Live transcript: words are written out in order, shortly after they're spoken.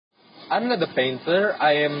I'm not the painter.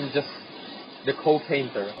 I am just the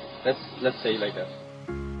co-painter. Let's say like that.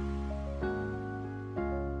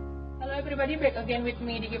 Hello everybody, back again with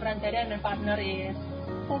me Dicky Fransseda, and my partner is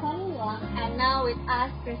Steffani Liwang, and now with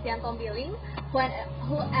us Christian Tombiling, who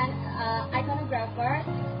an iconographer,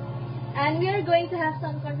 and we are going to have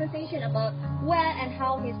some conversation about when and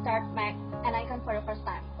how he started make an icon for the first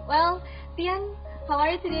time. Well, Tian, how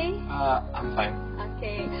are you today? I'm fine.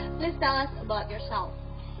 Okay, please tell us about yourself.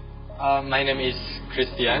 My name is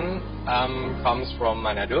Christian. Comes from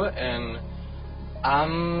Manado, and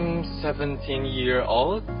I'm 17 years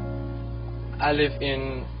old. I live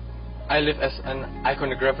as an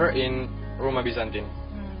iconographer in Roma Byzantine.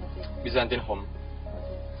 Byzantine home.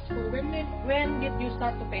 So when did you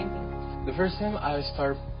start to painting? The first time I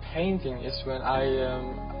started painting is when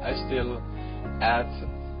I still at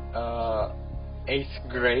 8th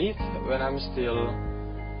grade, when I'm still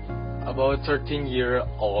about 13 years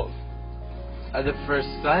old. At the first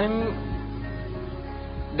time,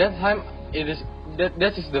 that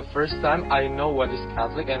is the first time I know what is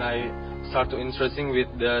Catholic, and I start to interesting with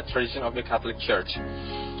the tradition of the Catholic Church.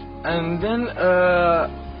 And then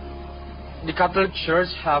the Catholic Church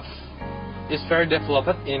is very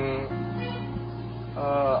developed in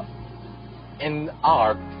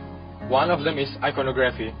art. One of them is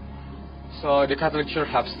iconography. So the Catholic Church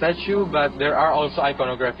have statue, but there are also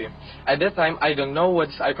iconography. At that time, I don't know what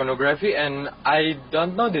is iconography, and I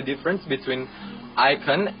don't know the difference between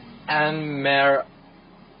icon and mere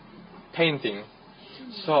painting.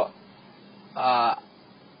 So the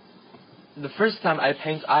first time I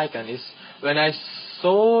paint icon is when I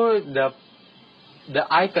saw the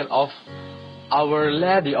icon of Our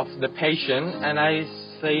Lady of the Passion, and I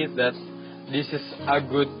say that this is a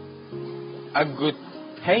good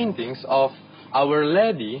paintings of Our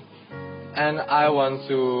Lady, and I want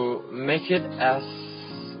to make it as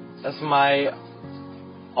my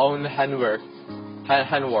own handwork.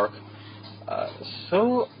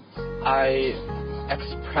 So I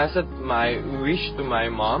expressed my wish to my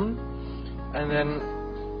mom, and then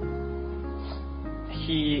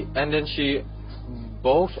she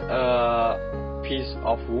bought a piece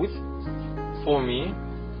of wood for me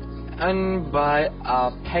and buy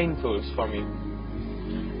paint tools for me.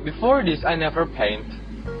 Before this, I never paint.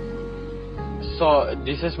 So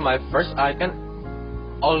this is my first icon,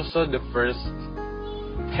 also the first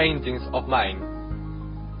paintings of mine.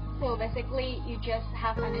 So basically, you just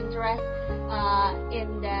have an interest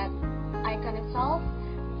in the icon itself.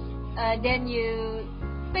 Then you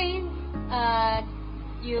paint.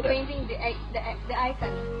 Painting the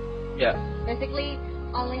icon. Yeah. Basically,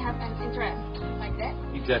 only have an interest like that.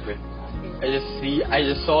 Exactly. Okay. I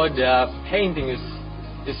just saw the painting is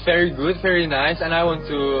very good, very nice, and I want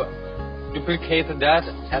to duplicate that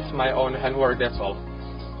as my own handwork. That's all. And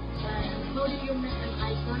how did you make an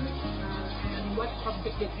icon? And what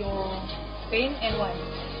object did you paint and why?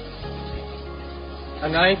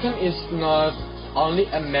 An icon is not only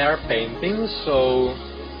a mere painting, so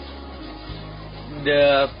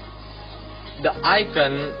the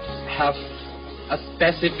icon have a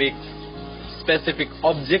specific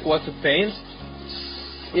object what to paint.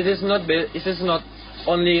 It is not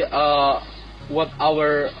only what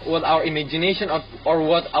our imagination or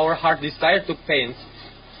what our heart desire to paint.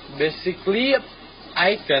 Basically,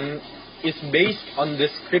 icon is based on the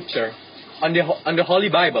scripture, on the Holy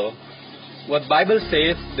Bible. What Bible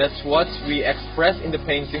says, that's what we express in the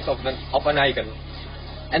paintings of an icon.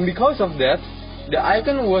 And because of that, the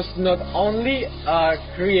icon was not only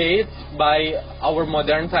created by our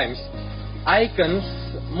modern times.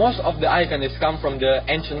 Most of the icons come from the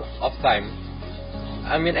ancient of time.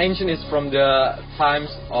 I mean, ancient is from the times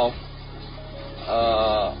of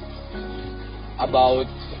about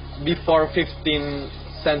before 15th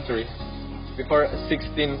century, before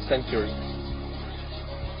 16th century.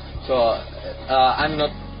 So I'm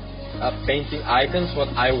not painting icons what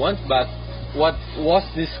I want, but what was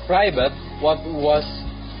described, what was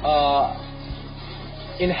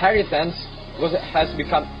inheritance, has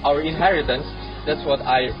become our inheritance. That's what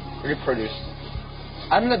I reproduce.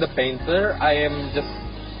 I'm not the painter. I am just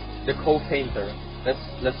the co-painter.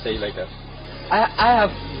 Let's say like that. I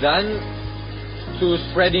have done to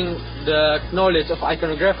spreading the knowledge of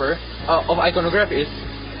iconography is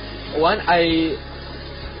one, I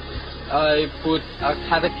put a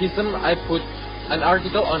catechism. I put an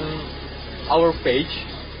article on our page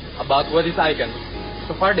about what is icon.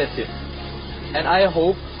 So far that's it. And I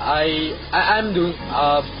hope I'm doing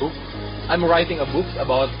a book. I'm writing a book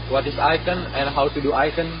about what is icon and how to do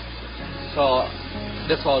icon. So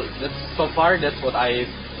that's all. So far that's what I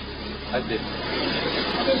did.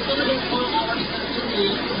 Okay, so that's all our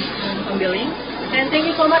interview with Tombiling. And thank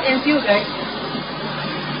you so much and see you guys.